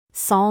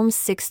Psalm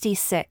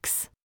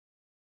 66.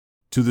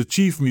 To the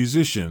chief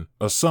musician,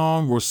 a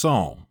song or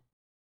psalm.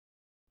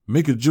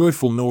 Make a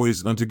joyful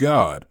noise unto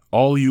God,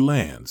 all you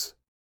lands.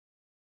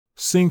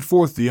 Sing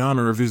forth the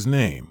honor of his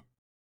name.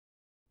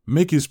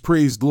 Make his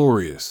praise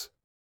glorious.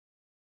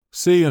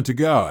 Say unto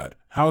God,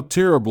 how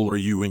terrible are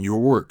you in your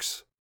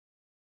works.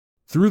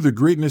 Through the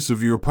greatness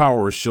of your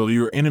power shall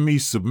your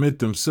enemies submit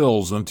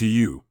themselves unto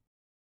you.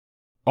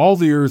 All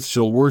the earth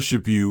shall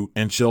worship you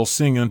and shall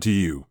sing unto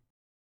you.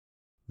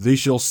 They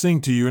shall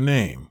sing to your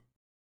name.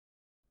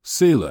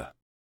 Selah.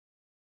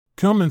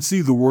 Come and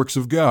see the works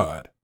of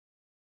God.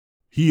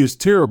 He is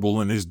terrible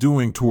in his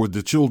doing toward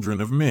the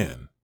children of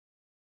men.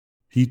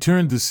 He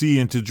turned the sea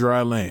into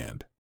dry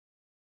land.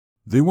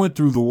 They went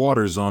through the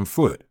waters on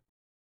foot.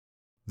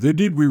 There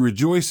did we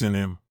rejoice in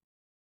him.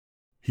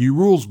 He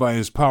rules by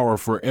his power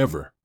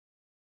forever.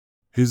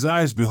 His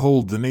eyes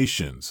behold the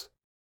nations.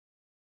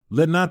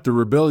 Let not the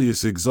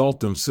rebellious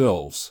exalt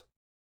themselves.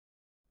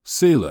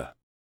 Selah.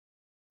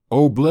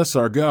 O bless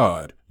our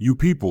God, you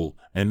people,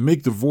 and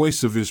make the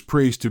voice of his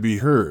praise to be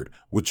heard,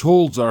 which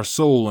holds our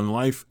soul in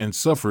life and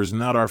suffers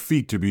not our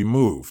feet to be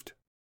moved.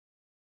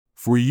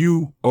 For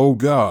you, O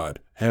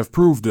God, have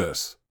proved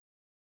us.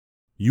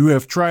 You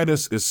have tried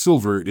us as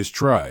silver is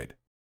tried.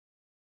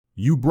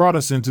 You brought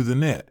us into the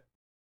net.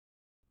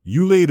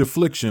 You laid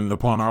affliction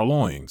upon our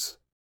loins.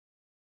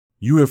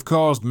 You have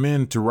caused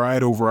men to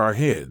ride over our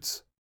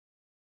heads.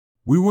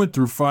 We went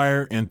through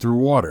fire and through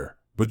water,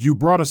 but you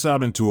brought us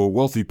out into a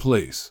wealthy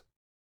place.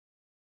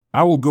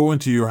 I will go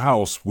into your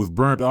house with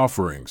burnt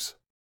offerings.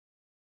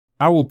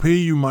 I will pay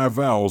you my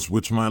vows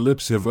which my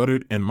lips have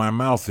uttered and my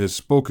mouth has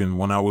spoken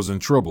when I was in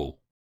trouble.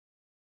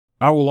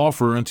 I will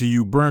offer unto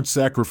you burnt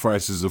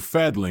sacrifices of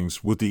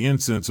fatlings with the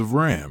incense of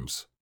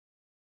rams.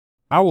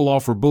 I will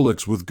offer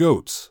bullocks with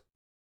goats.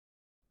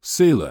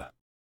 Selah.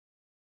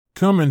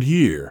 Come and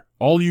hear,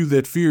 all you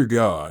that fear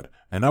God,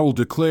 and I will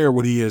declare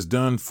what he has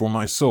done for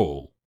my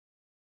soul.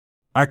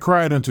 I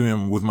cried unto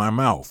him with my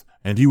mouth,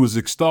 and he was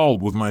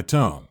extolled with my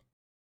tongue.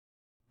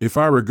 If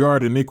I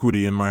regard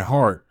iniquity in my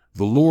heart,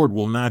 the Lord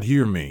will not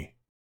hear me.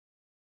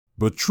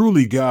 But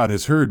truly God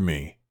has heard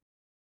me.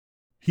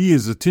 He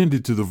has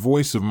attended to the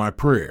voice of my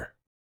prayer.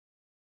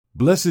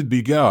 Blessed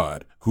be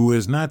God, who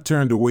has not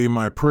turned away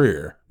my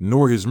prayer,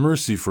 nor his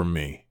mercy from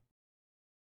me.